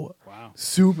 No. Wow.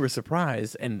 Super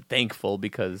surprised and thankful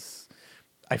because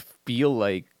I feel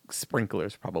like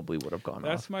sprinklers probably would have gone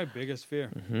That's off. my biggest fear.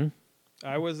 Mm-hmm.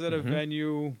 I was at a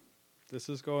venue. This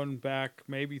is going back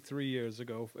maybe 3 years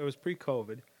ago. It was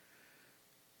pre-COVID,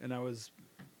 and I was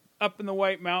up in the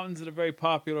White Mountains at a very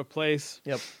popular place.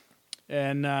 Yep.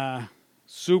 And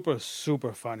super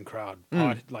fun crowd,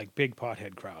 like big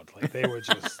pothead crowd. Like they were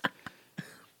just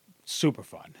super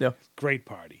fun. Yeah. Great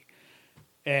party.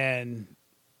 And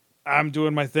I'm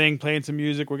doing my thing, playing some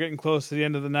music. We're getting close to the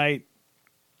end of the night.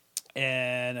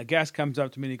 And a guest comes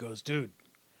up to me and he goes, dude,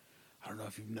 I don't know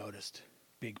if you've noticed,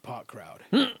 big pot crowd.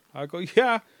 I go,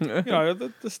 yeah, you know,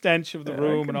 the stench of the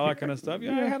room and all that kind of stuff.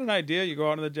 Yeah, I had an idea. You go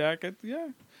out in the jacket. Yeah.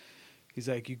 He's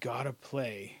like, you got to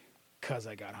play Cause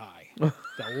I Got High.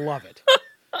 I love it.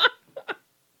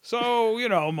 So, you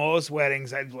know, most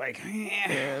weddings I'd be like,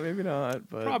 Yeah, maybe not,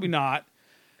 but probably not.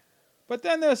 But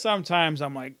then there's sometimes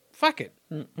I'm like, fuck it.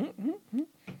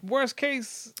 Worst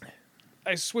case,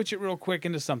 I switch it real quick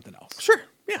into something else. sure.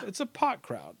 Yeah. It's a pot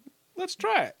crowd. Let's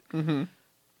try it.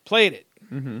 Played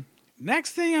it.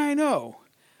 Next thing I know,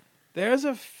 there's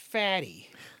a fatty.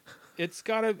 It's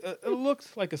got it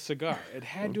looked like a cigar. It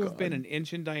had to have been an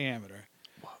inch in diameter,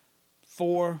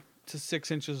 4 to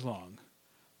 6 inches long.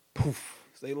 Poof.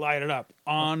 They light it up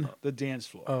on the dance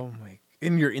floor. Oh my!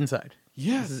 In your inside.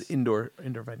 Yes. This is indoor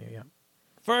venue. Yeah.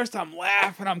 First, I'm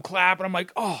laughing, I'm clapping. I'm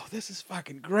like, oh, this is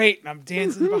fucking great. And I'm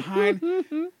dancing behind.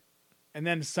 And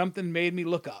then something made me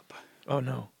look up. Oh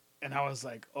no. And I was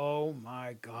like, oh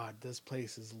my God, this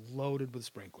place is loaded with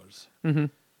sprinklers.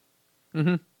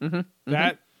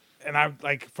 That, and I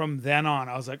like, from then on,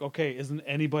 I was like, okay, isn't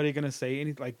anybody going to say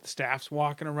anything? Like, staff's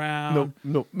walking around.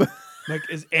 Nope. Like,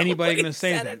 is anybody going to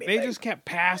say said anything? anything. They just kept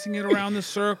passing it around the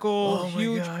circle. Oh my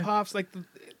Huge God. puffs. Like,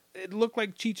 it looked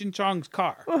like Cheech and Chong's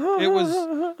car. It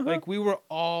was like we were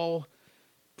all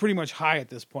pretty much high at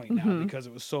this point now because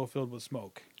it was so filled with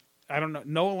smoke. I don't know.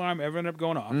 No alarm ever ended up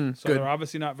going off. So good. they're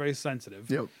obviously not very sensitive.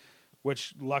 Yep.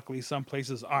 Which luckily some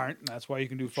places aren't. And that's why you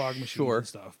can do fog machines Sure. and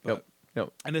stuff. But,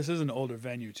 Yep. and this is an older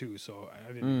venue too, so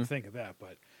I didn't even think of that.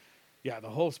 But yeah, the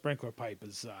whole sprinkler pipe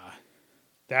is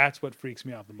that's what freaks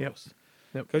me out the Yep. most.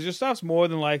 Yep. Because your stuff's more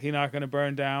than likely not going to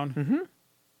burn down,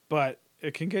 but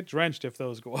it can get drenched if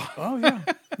those go off. Oh yeah.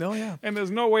 No, yeah. And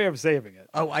there's no way of saving it.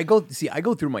 Oh, I go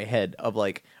through my head of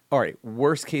like, all right,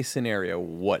 worst case scenario,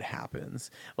 what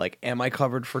happens? Like, am I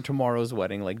covered for tomorrow's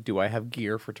wedding? Like, do I have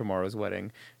gear for tomorrow's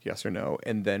wedding? Yes or no?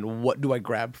 And then what do I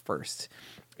grab first?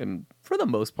 And for the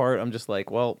most part, I'm just like,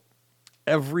 well,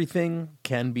 everything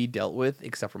can be dealt with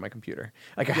except for my computer.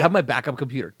 Like, I have my backup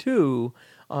computer too,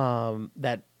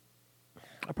 that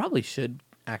I probably should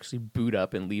actually boot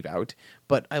up and leave out,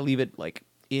 but I leave it like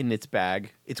in its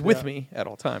bag. It's with me at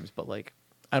all times, but like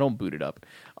I don't boot it up.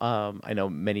 I know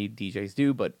many DJs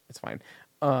do, but it's fine.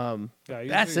 Yeah, I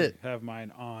That's usually it. have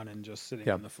mine on and just sitting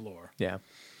Yeah. on the floor. Yeah.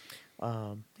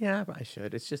 Yeah, I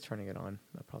should. It's just turning it on.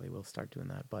 I probably will start doing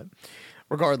that. But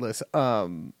regardless,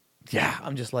 yeah,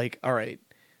 I'm just like, all right,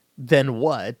 then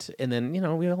what? And then,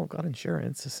 we all got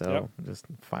insurance, so just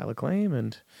file a claim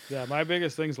and Yeah, my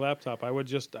biggest thing's laptop.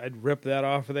 I'd rip that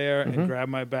off of there and grab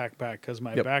my backpack, because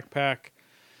my backpack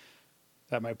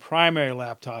that my primary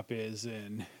laptop is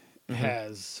in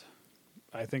has,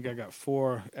 I think I got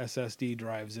 4 SSD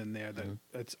drives in there that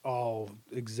it's all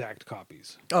exact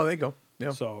copies. oh, there you go.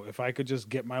 Yeah. So if I could just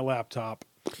get my laptop,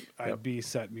 I'd be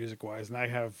set music wise. And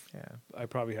I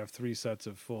probably have 3 sets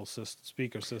of full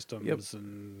speaker systems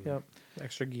and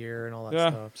Extra gear and all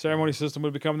that stuff. ceremony system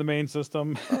would become the main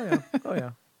system. Oh yeah. Oh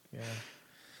yeah. Yeah.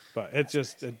 But it's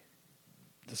just the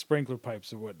sprinkler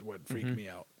pipes are what freak me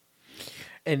out.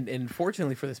 And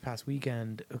fortunately for this past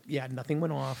weekend, nothing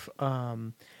went off.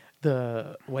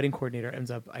 The wedding coordinator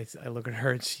ends up. I look at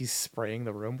her and she's spraying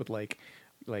the room with like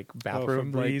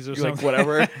bathroom Febreze or like something.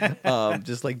 whatever,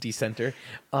 just like decenter,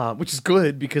 which is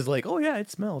good because like it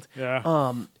smelled.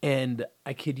 Yeah. And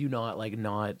I kid you not, like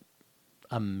not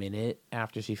a minute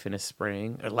after she finished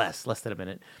spraying, or less than a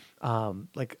minute,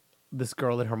 like this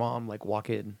girl and her mom like walk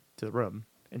in to the room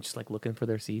and just like looking for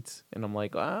their seats, and I'm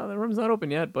like, the room's not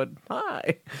open yet, but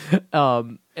hi.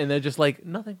 And they're just like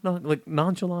nothing, like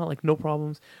nonchalant, like no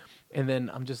problems. And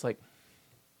then I'm just like,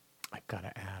 I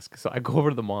gotta ask. So I go over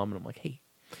to the mom and I'm like, hey,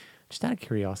 just out of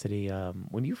curiosity,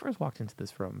 when you first walked into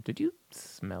this room, did you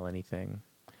smell anything?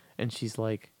 And she's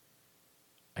like,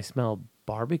 I smell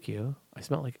barbecue. I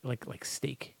smell like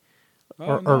steak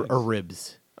or nice.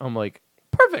 ribs. I'm like,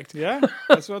 perfect. Yeah,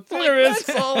 that's what dinner is.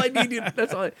 That's all I need.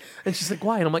 That's all. And she's like,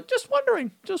 why? And I'm like, just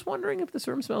wondering if this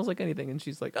room smells like anything. And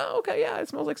she's like, oh, okay, yeah, it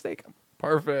smells like steak.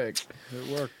 Perfect. It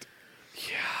worked.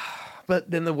 But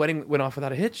then the wedding went off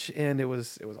without a hitch, and it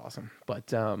was awesome.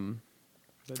 But I'd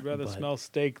rather smell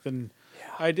steak than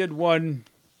I did one.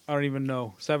 I don't even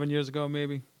know, 7 years ago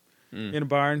maybe, in a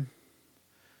barn.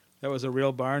 That was a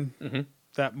real barn.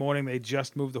 That morning they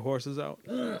just moved the horses out.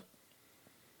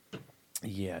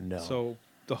 Yeah, no. So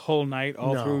the whole night,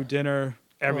 all through dinner,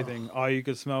 everything, all you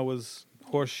could smell was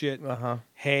horse shit,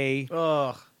 hay.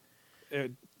 Ugh.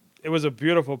 It was a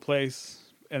beautiful place,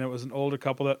 and it was an older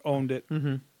couple that owned it.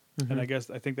 And I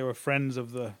think they were friends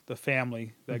of the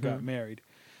family that got married.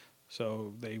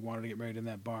 So they wanted to get married in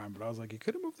that barn. But I was like, you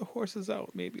could have moved the horses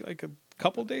out maybe like a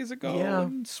couple days ago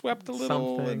and swept a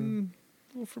little and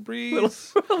a little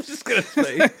Febreze. I was just going to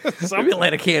say, maybe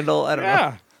light a candle. I don't know.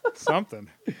 Yeah, something.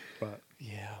 But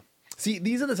yeah. See,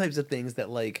 these are the types of things that,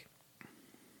 like,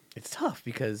 it's tough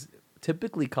because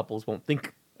typically couples won't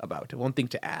think about it, won't think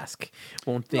to ask,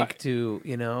 won't think to,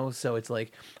 so it's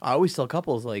like, I always tell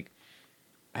couples, like,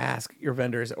 ask your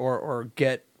vendors or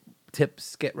get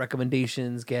tips, get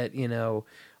recommendations, get,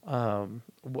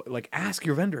 like ask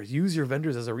your vendors, use your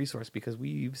vendors as a resource because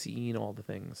we've seen all the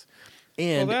things.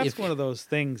 And that's one of those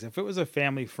things. If it was a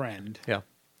family friend,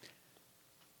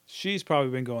 she's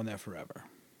probably been going there forever.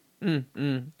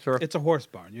 Sure. It's a horse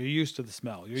barn. You're used to the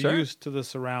smell. You're used to the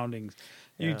surroundings.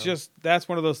 Yeah. That's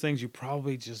one of those things you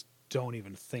probably just don't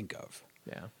even think of.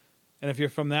 Yeah. And if you're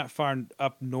from that far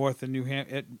up north in New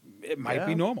Hampshire, it might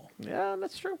be normal. Yeah,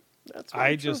 that's true.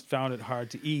 I just found it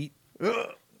hard to eat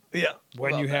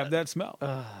when you have that smell.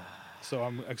 So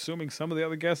I'm assuming some of the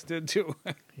other guests did too.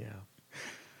 Yeah,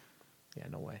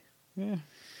 no way. Yeah.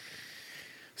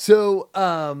 So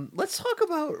let's talk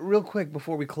about real quick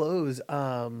before we close.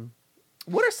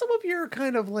 What are some of your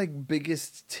kind of like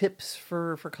biggest tips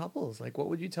for couples? Like, what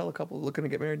would you tell a couple looking to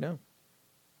get married now?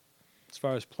 As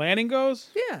far as planning goes,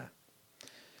 Yeah.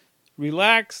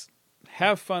 Relax,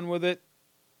 have fun with it,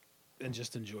 and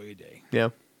just enjoy your day. Yeah.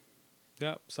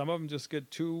 Yeah. Some of them just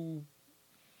get too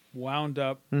wound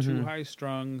up, too high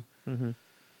strung.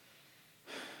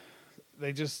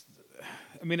 They just,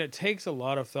 it takes a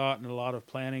lot of thought and a lot of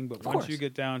planning, but once you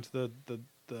get down to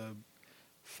the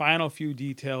final few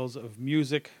details of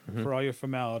music for all your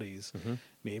formalities,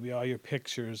 maybe all your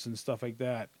pictures and stuff like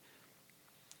that,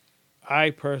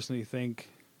 I personally think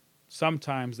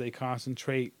sometimes they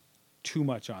concentrate too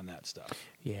much on that stuff.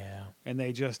 Yeah. And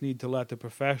they just need to let the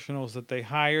professionals that they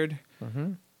hired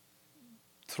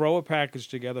throw a package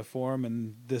together for them,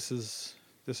 and this is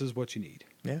what you need.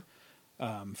 Yeah.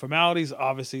 Formalities,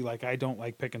 obviously, like I don't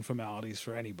like picking formalities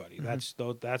for anybody. That's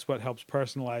what helps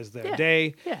personalize their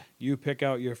day. Yeah. You pick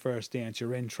out your first dance, your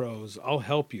intros. I'll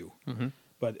help you,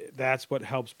 but that's what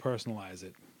helps personalize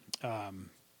it.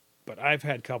 But I've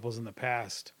had couples in the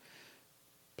past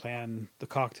plan the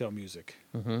cocktail music.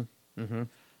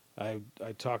 I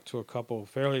talked to a couple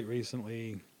fairly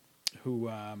recently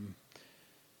who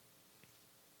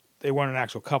they weren't an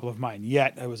actual couple of mine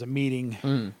yet. It was a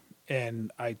meeting,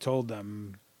 and I told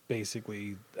them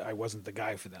basically I wasn't the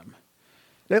guy for them.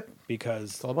 Yep.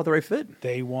 because It's all about the right fit.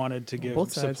 they wanted to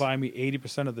both sides. supply me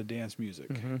 80% of the dance music,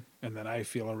 and then I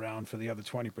feel around for the other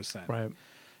 20%. Right.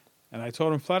 And I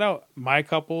told him flat out, my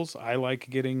couples, I like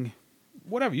getting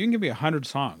whatever. You can give me 100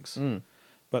 songs,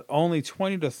 but only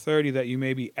 20 to 30 that you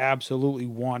maybe absolutely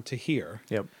want to hear.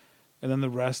 Yep. And then the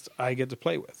rest I get to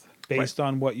play with based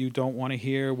on what you don't want to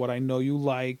hear, what I know you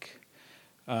like.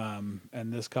 And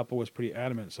this couple was pretty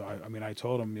adamant. So, I mean, I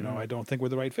told him, you know, I don't think we're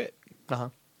the right fit, Uh-huh.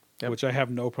 Yep. which I have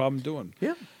no problem doing.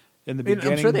 Yeah. In the I mean,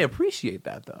 beginning, I'm sure they appreciate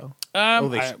that, though. Well,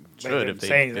 they I, should didn't if they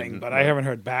say anything, didn't, but right. I haven't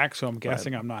heard back, so I'm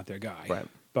guessing I'm not their guy. Right.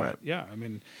 But Right. yeah, I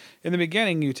mean, in the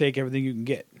beginning, you take everything you can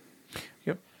get.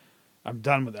 Yep. I'm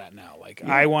done with that now. Like,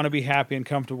 I want to be happy and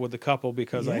comfortable with the couple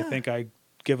because I Yeah. think I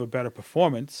give a better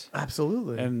performance.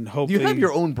 Absolutely. And hopefully you have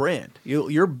your own brand.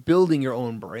 You're building your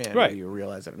own brand, Right. whether you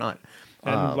realize it or not.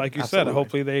 And like you absolutely. said,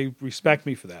 hopefully they respect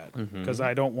me for that because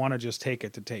I don't want to just take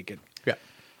it to take it. Yeah.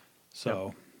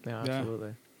 So, Yeah, yeah. absolutely.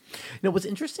 You know what's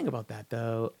interesting about that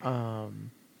though?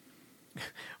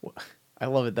 I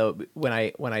love it though. When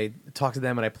I talk to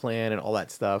them and I plan and all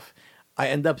that stuff, I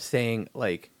end up saying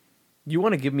like, "You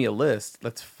want to give me a list?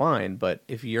 That's fine. But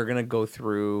if you're gonna go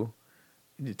through,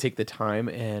 take the time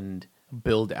and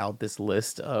build out this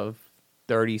list of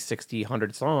 30, 60,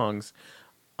 100 songs."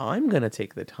 I'm going to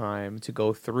take the time to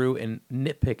go through and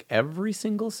nitpick every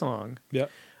single song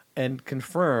Yep. and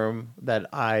confirm that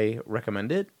I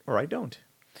recommend it or I don't.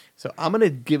 So I'm going to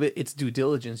give it its due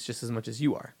diligence just as much as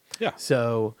you are. Yeah.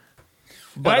 So,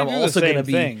 but I I'm do the also going to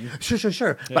same be thing.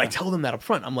 sure. But I Yeah. tell them that up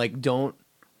front. I'm like, don't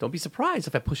be surprised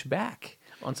if I push back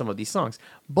on some of these songs.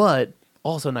 But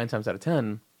also 9 times out of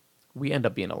 10, we end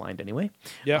up being aligned anyway.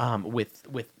 Yeah. With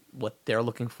what they're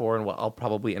looking for and what I'll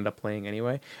probably end up playing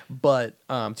anyway. But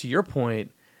to your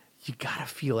point, you gotta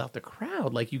feel out the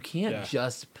crowd. Like you can't Yeah.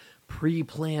 just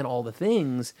pre-plan all the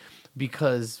things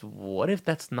because what if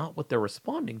that's not what they're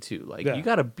responding to? Like Yeah. you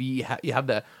gotta you have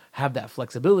that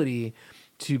flexibility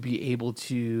to be able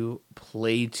to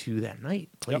play to that night,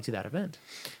 play Yep. to that event.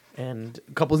 And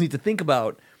couples need to think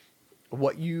about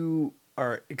what you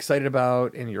are excited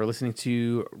about and you're listening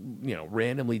to, you know,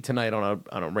 randomly tonight on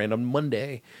a random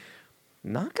Monday,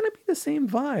 not going to be the same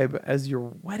vibe as your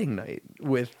wedding night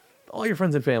with all your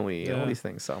friends and family and all Yeah. these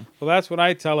things. So, Well, that's what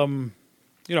I tell them.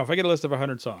 You know, if I get a list of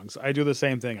 100 songs, I do the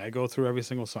same thing. I go through every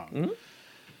single song.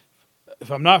 If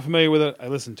I'm not familiar with it, I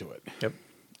listen to it. yep.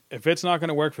 If it's not going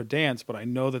to work for dance, but I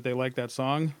know that they like that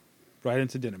song, right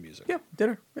into dinner music. Yeah,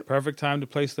 dinner. Yep. Perfect time to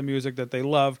place the music that they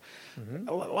love.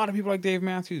 A lot of people like Dave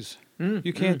Matthews.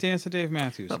 You can't dance to Dave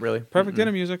Matthews. Not really. Perfect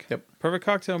dinner music. Yep. Perfect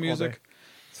cocktail day. music.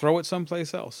 Throw it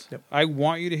someplace else. Yep. I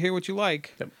want you to hear what you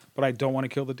like, Yep. but I don't want to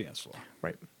kill the dance floor.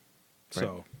 Right.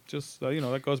 So just, you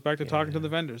know, that goes back to talking to the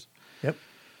vendors. Yep.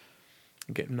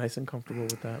 Getting nice and comfortable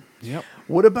with that. Yep.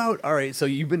 What about, all right, so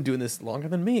you've been doing this longer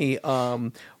than me.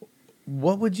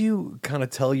 What would you kind of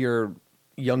tell your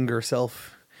younger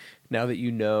self now that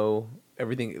you know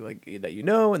everything like that you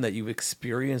know and that you've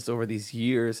experienced over these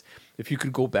years? If you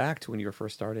could go back to when you were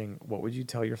first starting, what would you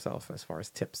tell yourself as far as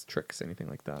tips, tricks, anything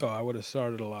like that? Oh, I would have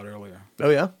started a lot earlier. Oh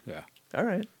yeah? Yeah. All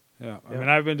right. Yeah. I Yeah. mean,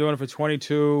 I've been doing it for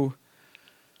 22.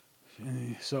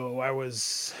 So I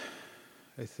was,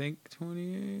 I think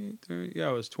 28, 30. Yeah,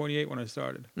 I was 28 when I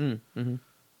started. Mm-hmm.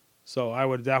 So I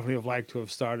would definitely have liked to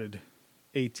have started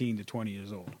 18 to 20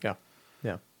 years old. Yeah.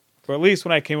 Yeah. Or at least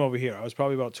when I came over here. I was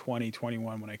probably about 20,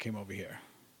 21 when I came over here.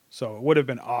 So it would have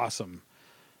been awesome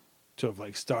to have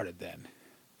like started then.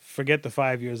 Forget the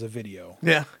 5 years of video.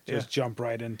 Yeah. Just jump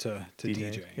right into DJ.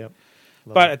 DJing. Yep.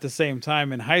 Love But it. at the same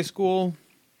time, in high school,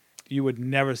 you would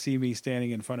never see me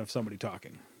standing in front of somebody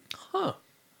talking. Huh.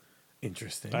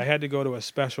 Interesting. I had to go to a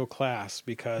special class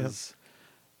because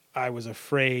I was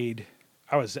afraid.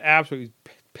 I was absolutely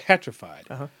petrified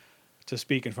Uh-huh. to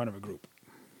speak in front of a group.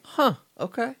 Huh.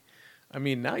 Okay. I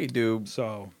mean, now you do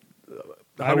So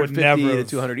I would 150 never to have-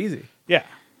 200 easy. Yeah,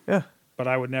 Yeah. but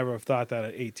I would never have thought that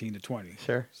at 18 to 20.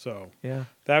 Sure. So Yeah.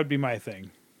 that would be my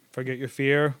thing. Forget your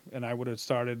fear, and I would have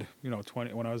started,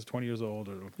 20 when I was 20 years old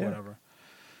or Yeah. whatever.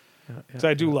 Yeah. So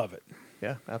I do love it.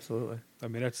 Yeah. Absolutely. I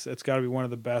mean, it's got to be one of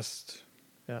the best.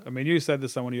 Yeah. I mean, you said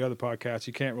this on one of your other podcasts.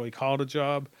 You can't really call it a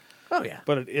job, Oh yeah.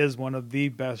 but it is one of the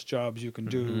best jobs you can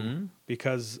do Mhm.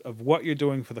 because of what you're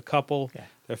doing for the couple, Yeah.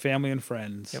 their family and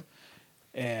friends, Yep.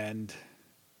 and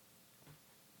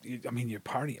you're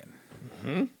partying.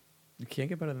 You can't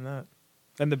get better than that.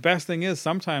 And the best thing is,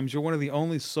 sometimes you're one of the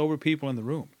only sober people in the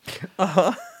room.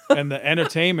 Uh-huh. And the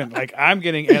entertainment, like I'm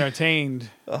getting entertained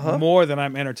more than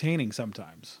I'm entertaining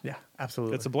sometimes. Yeah.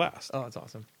 Absolutely. It's a blast. Oh, it's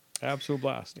awesome. Absolute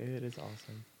blast. It is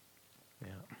awesome. Yeah.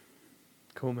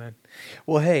 Cool, man.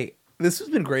 Well, hey, This has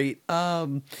been great.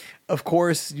 Of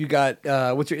course, you got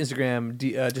what's your Instagram?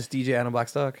 Just DJ Adam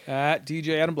Blackstock. At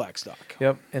DJ Adam Blackstock.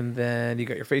 Yep, and then you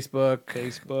got your Facebook.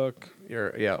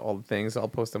 All the things. I'll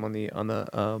post them on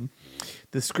the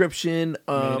description.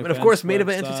 And of course, Main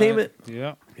Event Entertainment.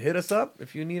 Yeah, hit us up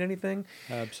if you need anything.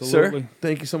 Absolutely. Sir,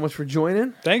 thank you so much for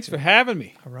joining. Thanks for having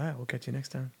me. All right, we'll catch you next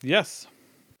time. Yes.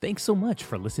 Thanks so much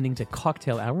for listening to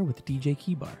Cocktail Hour with DJ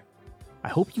Keybar. I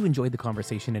hope you enjoyed the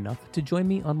conversation enough to join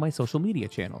me on my social media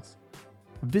channels.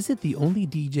 Visit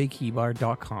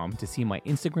theonlydjkeybar.com to see my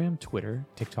Instagram, Twitter,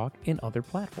 TikTok, and other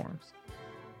platforms.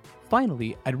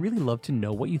 Finally, I'd really love to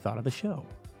know what you thought of the show.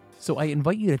 So I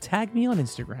invite you to tag me on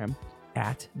Instagram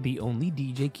at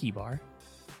theonlydjkeybar,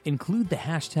 include the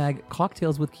hashtag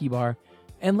cocktailswithkeybar,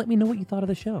 and let me know what you thought of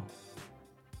the show.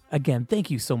 Again, thank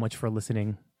you so much for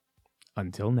listening.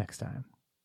 Until next time.